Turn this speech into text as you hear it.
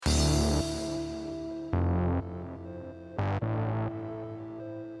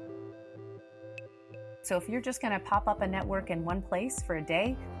So if you're just going to pop up a network in one place for a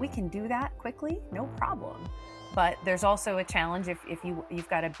day, we can do that quickly, no problem. But there's also a challenge if you've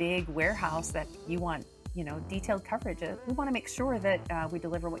got a big warehouse that you want, detailed coverage. We want to make sure that we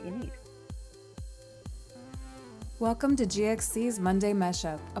deliver what you need. Welcome to GXC's Monday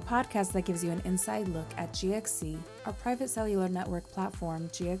MeshUp, a podcast that gives you an inside look at GXC, our private cellular network platform,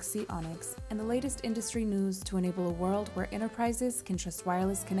 GXC Onyx, and the latest industry news to enable a world where enterprises can trust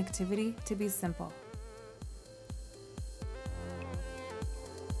wireless connectivity to be simple.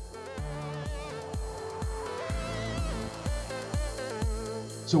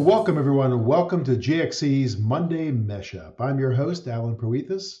 So welcome everyone, and welcome to GXC's Monday MeshUp. I'm your host, Alan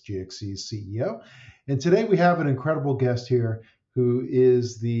Proethus, GXC's CEO. And today we have an incredible guest here who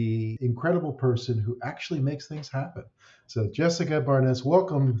is the incredible person who actually makes things happen. So Jessica Barnes,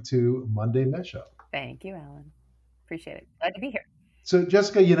 welcome to Monday MeshUp. Thank you, Alan. Appreciate it. Glad to be here. So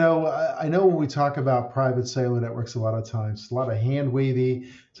Jessica, I know when we talk about private cellular networks, a lot of times, it's a lot of hand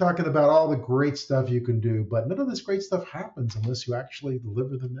wavy, talking about all the great stuff you can do, but none of this great stuff happens unless you actually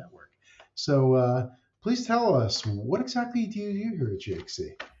deliver the network. So please tell us, what exactly do you do here at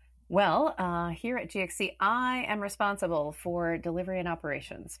GXC? Well, here at GXC, I am responsible for delivery and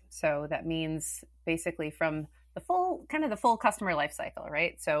operations. So that means basically from the full customer life cycle,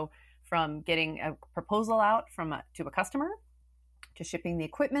 right? So from getting a proposal out to a customer, to shipping the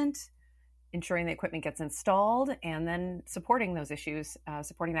equipment, ensuring the equipment gets installed, and then supporting those issues,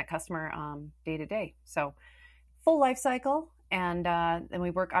 supporting that customer day to day. So full life cycle. And we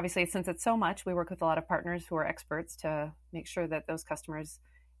work, obviously, since it's so much, we work with a lot of partners who are experts to make sure that those customers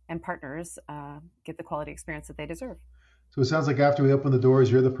and partners get the quality experience that they deserve. So it sounds like after we open the doors,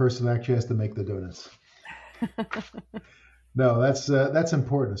 you're the person that actually has to make the donuts. No, that's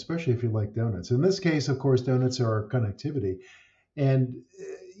important, especially if you like donuts. In this case, of course, donuts are connectivity. And,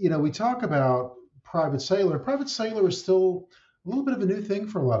 we talk about private cellular. Private cellular is still a little bit of a new thing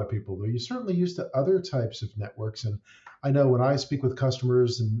for a lot of people, though. You're certainly used to other types of networks. And I know when I speak with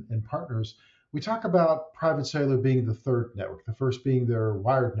customers and partners, we talk about private cellular being the third network, the first being their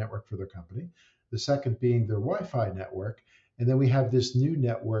wired network for their company, the second being their Wi-Fi network. And then we have this new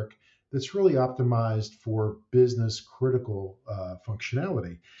network that's really optimized for business critical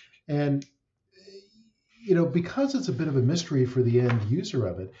functionality. And because it's a bit of a mystery for the end user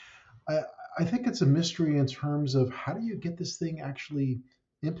of it, I think it's a mystery in terms of how do you get this thing actually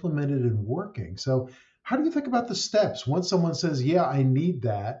implemented and working? So how do you think about the steps? Once someone says, yeah, I need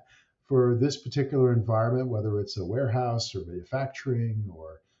that for this particular environment, whether it's a warehouse or manufacturing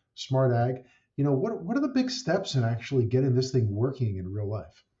or smart ag, what are the big steps in actually getting this thing working in real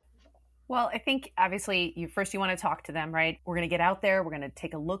life? Well, I think obviously you want to talk to them, right? We're going to get out there. We're going to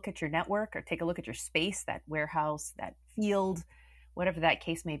take a look at your network or take a look at your space, that warehouse, that field, whatever that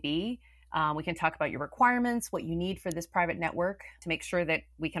case may be. We can talk about your requirements, what you need for this private network to make sure that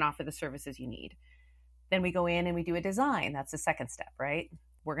we can offer the services you need. Then we go in and we do a design. That's the second step, right?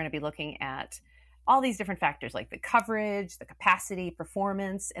 We're going to be looking at all these different factors like the coverage, the capacity,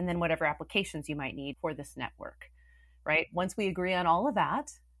 performance, and then whatever applications you might need for this network, right? Once we agree on all of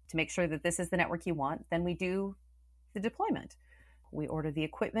that, to make sure that this is the network you want, then we do the deployment. We order the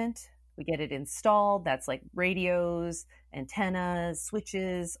equipment, we get it installed. That's like radios, antennas,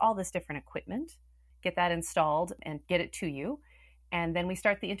 switches, all this different equipment. Get that installed and get it to you. And then we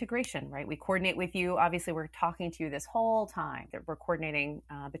start the integration, right? We coordinate with you. Obviously, we're talking to you this whole time. We're coordinating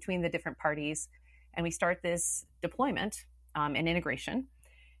between the different parties. And we start this deployment and integration.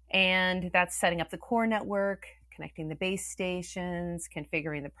 And that's setting up the core network, connecting the base stations,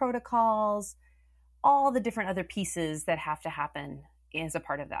 configuring the protocols, all the different other pieces that have to happen as a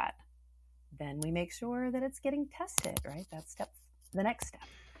part of that. Then we make sure that it's getting tested, right? That's the next step.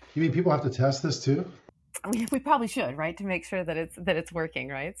 You mean people have to test this too? We probably should, right? To make sure that it's working,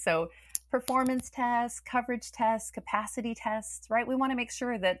 right? So performance tests, coverage tests, capacity tests, right? We want to make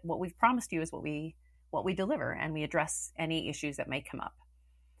sure that what we've promised you is what we deliver, and we address any issues that may come up.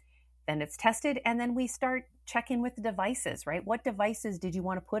 Then it's tested, and then we start checking with the devices, right? What devices did you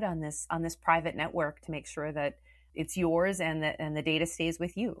want to put on this private network to make sure that it's yours and the data stays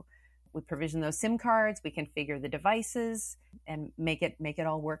with you? We provision those SIM cards, we configure the devices, and make it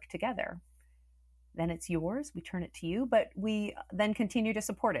all work together. Then it's yours, we turn it to you, but we then continue to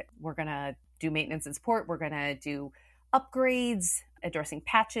support it. We're going to do maintenance and support. We're going to do upgrades, addressing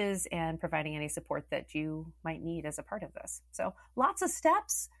patches, and providing any support that you might need as a part of this. So lots of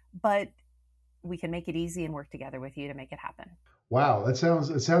steps, but we can make it easy and work together with you to make it happen. Wow, it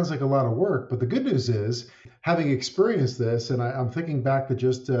sounds like a lot of work. But the good news is, having experienced this, and I'm thinking back to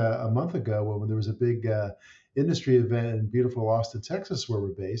just a month ago when there was a big industry event in beautiful Austin, Texas, where we're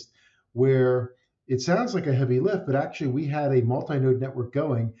based, where it sounds like a heavy lift, but actually we had a multi-node network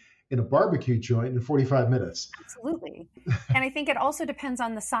going in a barbecue joint in 45 minutes. Absolutely. And I think it also depends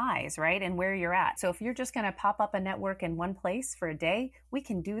on the size, right? And where you're at. So if you're just going to pop up a network in one place for a day, we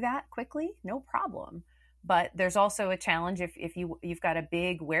can do that quickly, no problem. But there's also a challenge if you've got a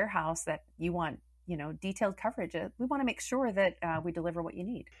big warehouse that you want, detailed coverage. We want to make sure that we deliver what you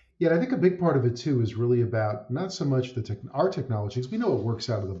need. Yeah, I think a big part of it too is really about not so much our technologies. We know it works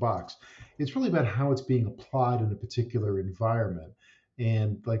out of the box. It's really about how it's being applied in a particular environment.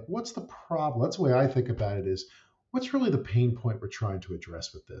 And like, what's the problem? That's the way I think about it is what's really the pain point we're trying to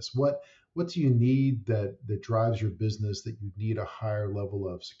address with this? What do you need that drives your business that you need a higher level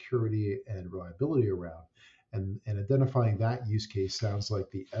of security and reliability around? And identifying that use case sounds like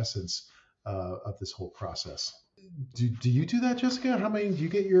the essence of this whole process. Do you do that, Jessica? How many do you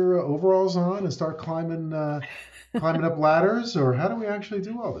get your overalls on and start climbing up ladders, or how do we actually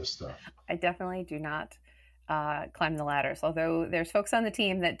do all this stuff? I definitely do not climb the ladders, although there's folks on the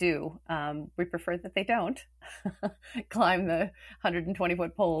team that do. We prefer that they don't climb the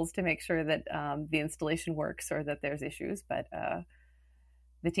 120-foot poles to make sure that the installation works or that there's issues. But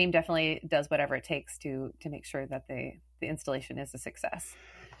the team definitely does whatever it takes to make sure that the installation is a success.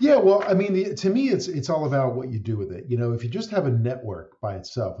 Yeah, well, I mean, to me, it's all about what you do with it. If you just have a network by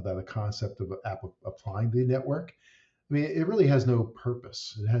itself without a concept of applying the network, I mean, it really has no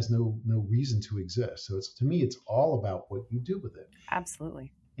purpose. It has no reason to exist. So to me, it's all about what you do with it.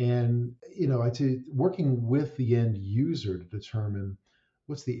 Absolutely. And working with the end user to determine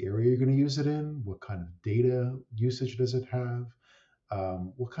what's the area you're going to use it in, what kind of data usage does it have,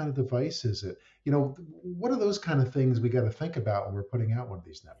 what kind of device is it? What are those kind of things we got to think about when we're putting out one of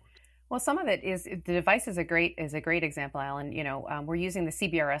these networks? Well, some of it is the device is a great example, Alan. We're using the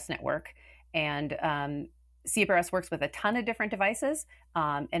CBRS network, and CBRS works with a ton of different devices,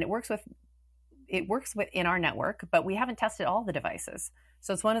 and it works within our network, but we haven't tested all the devices.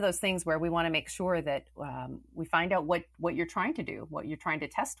 So it's one of those things where we want to make sure that we find out what you're trying to do, what you're trying to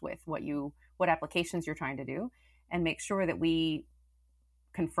test with, what applications you're trying to do, and make sure that we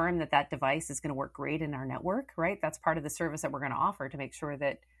confirm that device is going to work great in our network, right? That's part of the service that we're going to offer to make sure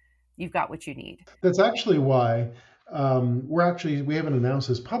that you've got what you need. That's actually why we haven't announced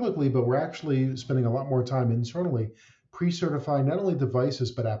this publicly, but we're actually spending a lot more time internally pre-certifying not only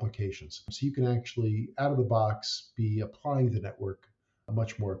devices, but applications. So you can actually, out of the box, be applying the network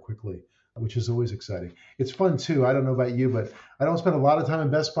much more quickly, which is always exciting. It's fun too. I don't know about you, but I don't spend a lot of time in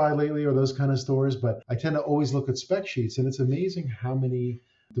Best Buy lately or those kind of stores, but I tend to always look at spec sheets, and it's amazing how many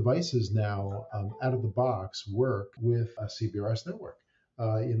devices now out of the box work with a CBRS network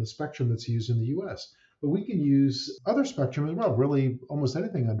in the spectrum that's used in the US. But we can use other spectrum as well, really almost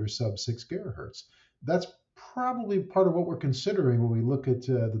anything under sub 6 gigahertz. That's probably part of what we're considering when we look at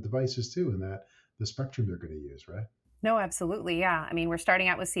the devices too, and that the spectrum they're going to use, right? No, absolutely. Yeah. I mean, we're starting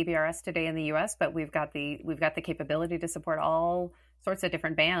out with CBRS today in the US, but we've got the capability to support all sorts of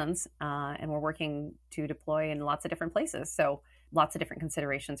different bands, and we're working to deploy in lots of different places. So lots of different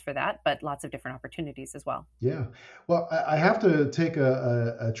considerations for that, but lots of different opportunities as well. Yeah. Well, I have to take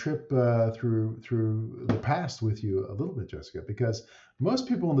a trip through the past with you a little bit, Jessica, because most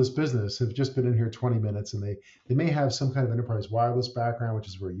people in this business have just been in here 20 minutes, and they may have some kind of enterprise wireless background, which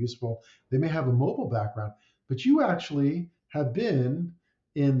is very useful. They may have a mobile background, but you actually have been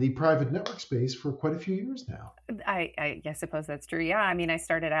in the private network space for quite a few years now. I suppose that's true. Yeah. I mean, I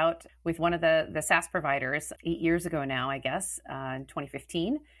started out with one of the SaaS providers 8 years ago now, I guess, in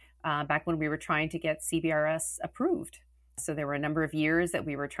 2015, back when we were trying to get CBRS approved. So there were a number of years that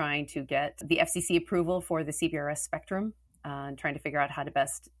we were trying to get the FCC approval for the CBRS spectrum, and trying to figure out how to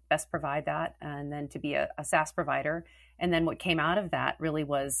best provide that, and then to be a SaaS provider. And then what came out of that really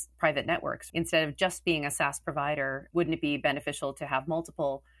was private networks. Instead of just being a SaaS provider, wouldn't it be beneficial to have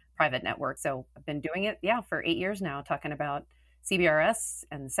multiple private networks? So I've been doing it, for 8 years now, talking about CBRS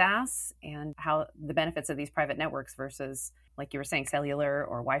and SaaS and how the benefits of these private networks versus, like you were saying, cellular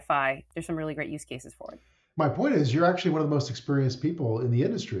or Wi-Fi. There's some really great use cases for it. My point is, you're actually one of the most experienced people in the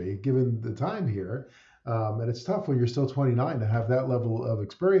industry, given the time here. And it's tough when you're still 29 to have that level of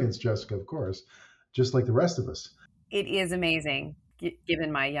experience, Jessica, of course, just like the rest of us. It is amazing, given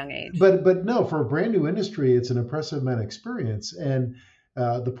my young age. But no, for a brand new industry, it's an impressive amount of experience. And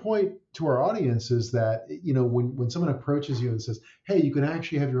the point to our audience is that, when someone approaches you and says, hey, you can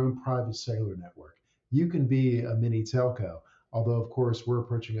actually have your own private cellular network. You can be a mini telco. Although, of course, we're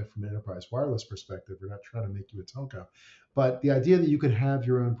approaching it from an enterprise wireless perspective. We're not trying to make you a telco. But the idea that you could have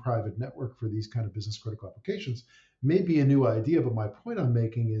your own private network for these kind of business critical applications may be a new idea. But my point I'm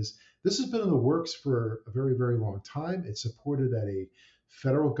making is this has been in the works for a very, very long time. It's supported at a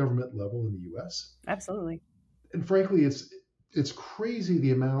federal government level in the U.S. Absolutely. And frankly, it's crazy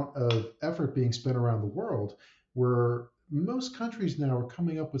the amount of effort being spent around the world, where most countries now are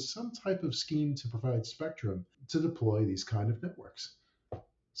coming up with some type of scheme to provide spectrum to deploy these kind of networks.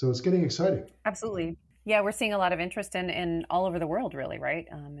 So it's getting exciting. Absolutely. Yeah, we're seeing a lot of interest in all over the world, really, right?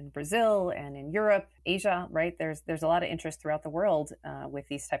 In Brazil and in Europe, Asia, right? There's a lot of interest throughout the world with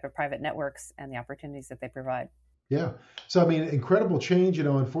these type of private networks and the opportunities that they provide. Yeah. So, I mean, incredible change.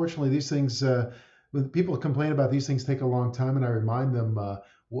 Unfortunately, these things, when people complain about these things, take a long time. And I remind them, by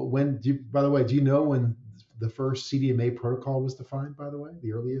the way, do you know when the first CDMA protocol was defined, by the way,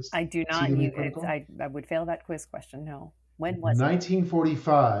 the earliest I do not. CDMA protocol? I would fail that quiz question. No. When was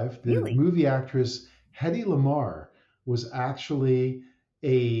 1945, it? the Really? movie actress Hedy Lamarr was actually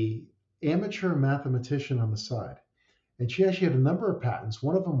a amateur mathematician on the side. And she actually had a number of patents.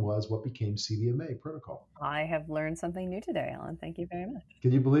 One of them was what became CDMA protocol. I have learned something new today, Alan. Thank you very much.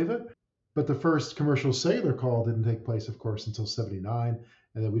 Can you believe it? But the first commercial cellular call didn't take place, of course, until 79.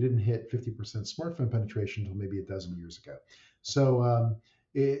 And then we didn't hit 50% smartphone penetration until maybe a dozen years ago. So,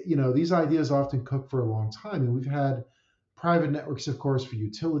 these ideas often cook for a long time. And we've had private networks, of course, for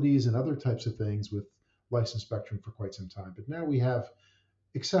utilities and other types of things with licensed spectrum for quite some time. But now we have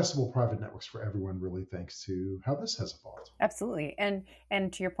accessible private networks for everyone, really, thanks to how this has evolved. Absolutely.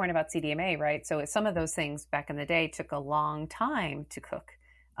 And to your point about CDMA, right? So some of those things back in the day took a long time to cook.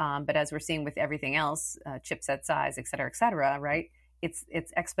 But as we're seeing with everything else, chipset size, et cetera, right? It's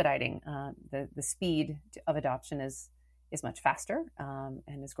expediting. The speed of adoption is much faster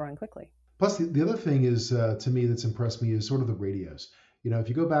and is growing quickly. Plus, the other thing is, to me, that's impressed me is sort of the radios. If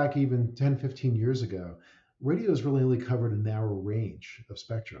you go back even 10, 15 years ago, radios really only covered a narrow range of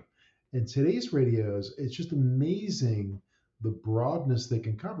spectrum. And today's radios, it's just amazing the broadness they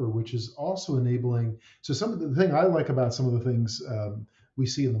can cover, which is also enabling. So some of the thing I like about some of the things we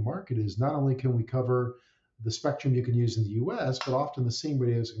see in the market is not only can we cover the spectrum you can use in the US, but often the same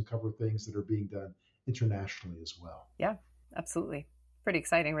radios can cover things that are being done internationally as well. Yeah, absolutely. Pretty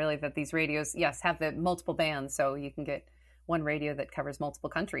exciting, really, that these radios, yes, have the multiple bands. So you can get one radio that covers multiple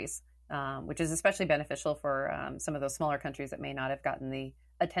countries, which is especially beneficial for some of those smaller countries that may not have gotten the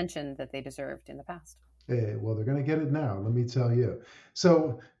attention that they deserved in the past. Hey, well, they're going to get it now, let me tell you.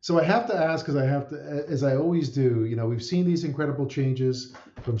 So I have to ask, because I have to, as I always do, we've seen these incredible changes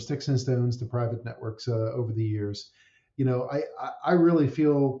from sticks and stones to private networks over the years. I really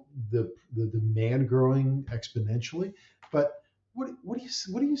feel the demand growing exponentially. But what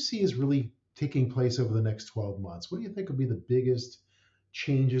do you see is really taking place over the next 12 months? What do you think will be the biggest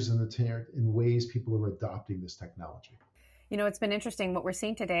changes in ways people are adopting this technology? It's been interesting. What we're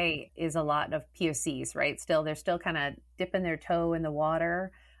seeing today is a lot of POCs, right? They're still kind of dipping their toe in the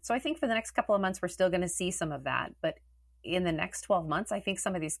water. So I think for the next couple of months, we're still going to see some of that. But in the next 12 months, I think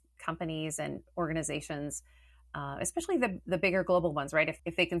some of these companies and organizations, especially the bigger global ones, right?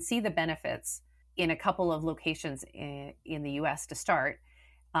 If they can see the benefits in a couple of locations in the US to start,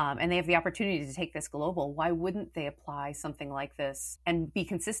 and they have the opportunity to take this global, why wouldn't they apply something like this and be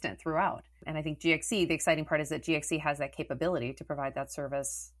consistent throughout? And I think GXC, the exciting part is that GXC has that capability to provide that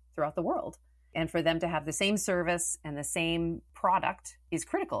service throughout the world. And for them to have the same service and the same product is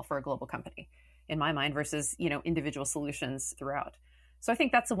critical for a global company, in my mind, versus, individual solutions throughout. So I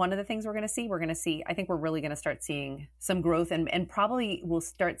think that's one of the things we're going to see. I think we're really going to start seeing some growth and probably we'll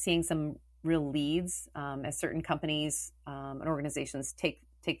start seeing some real leads as certain companies and organizations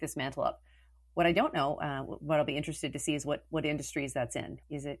take this mantle up. What I don't know, what I'll be interested to see is what industries that's in.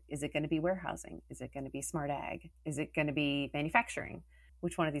 Is it going to be warehousing? Is it going to be smart ag? Is it going to be manufacturing?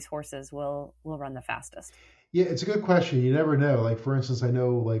 Which one of these horses will run the fastest? Yeah, it's a good question. You never know. Like, for instance, I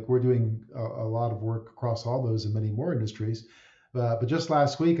know we're doing a lot of work across all those and many more industries. But just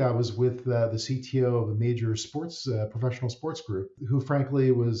last week, I was with the CTO of a major professional sports group who,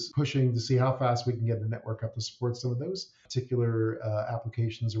 frankly, was pushing to see how fast we can get the network up to support some of those particular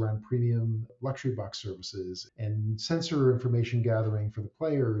applications around premium luxury box services and sensor information gathering for the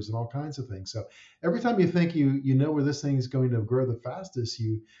players and all kinds of things. So every time you think you know where this thing is going to grow the fastest,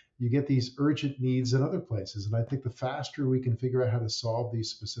 you get these urgent needs in other places. And I think the faster we can figure out how to solve these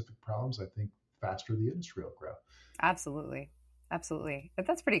specific problems, I think faster the industry will grow. Absolutely. But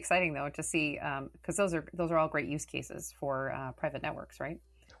that's pretty exciting, though, to see, because those are all great use cases for private networks, right?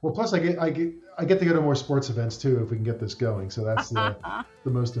 Well, plus I get to go to more sports events too if we can get this going. So that's the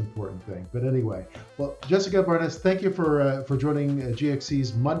most important thing. But anyway, well, Jessica Barnes, thank you for joining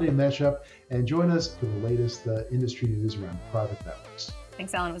GXC's Monday Meshup, and join us for the latest industry news around private networks.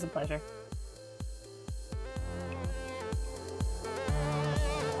 Thanks, Alan. It was a pleasure.